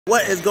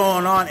What is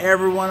going on,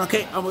 everyone?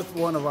 Okay, I'm with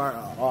one of our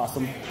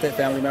awesome fit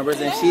family members,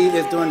 and she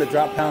is doing the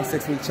drop pound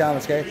 6-week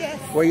challenge. Okay,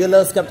 yes. Were you a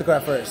little skeptical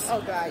at first? Oh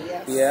God,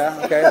 yes.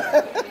 Yeah. Okay.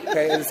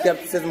 Okay. Is the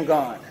skepticism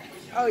gone?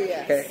 Oh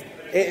yes. Okay.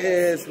 It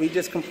is. We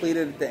just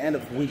completed the end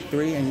of week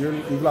 3, and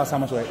you've lost how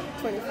much weight?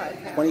 25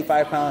 pounds.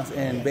 25 pounds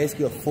in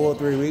basically a full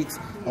 3 weeks,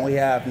 and we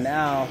have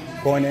now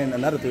going in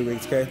another 3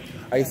 weeks. Okay.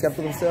 Are you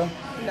skeptical still?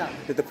 No.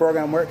 Did the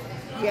program work?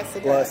 Yes, it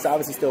does. Well, it's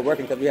obviously still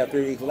working because we have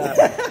 3 weeks left.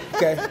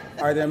 Okay.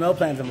 Are there meal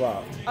plans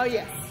involved? Oh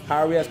yes. How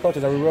are we as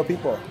coaches? Are we real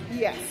people?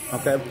 Yes.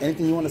 Okay.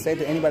 Anything you want to say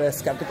to anybody that's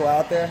skeptical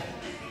out there?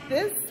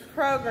 This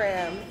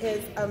program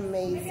is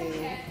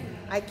amazing.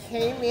 I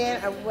came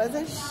in, I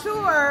wasn't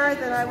sure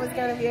that I was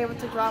going to be able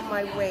to drop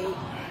my weight.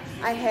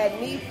 I had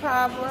knee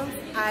problems.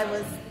 I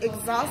was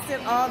exhausted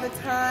all the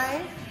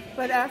time.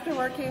 But after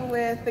working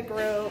with the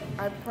group,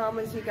 I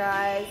promise you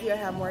guys, you'll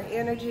have more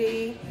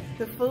energy.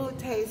 The food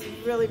tastes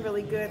really,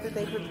 really good that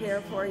they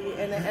prepare for you,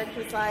 and the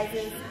exercise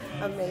is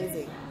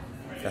amazing.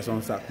 That's what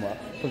I'm talking about.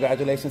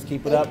 Congratulations.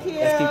 Keep it Thank up. you.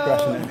 Let's keep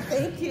crushing it.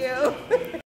 Thank you.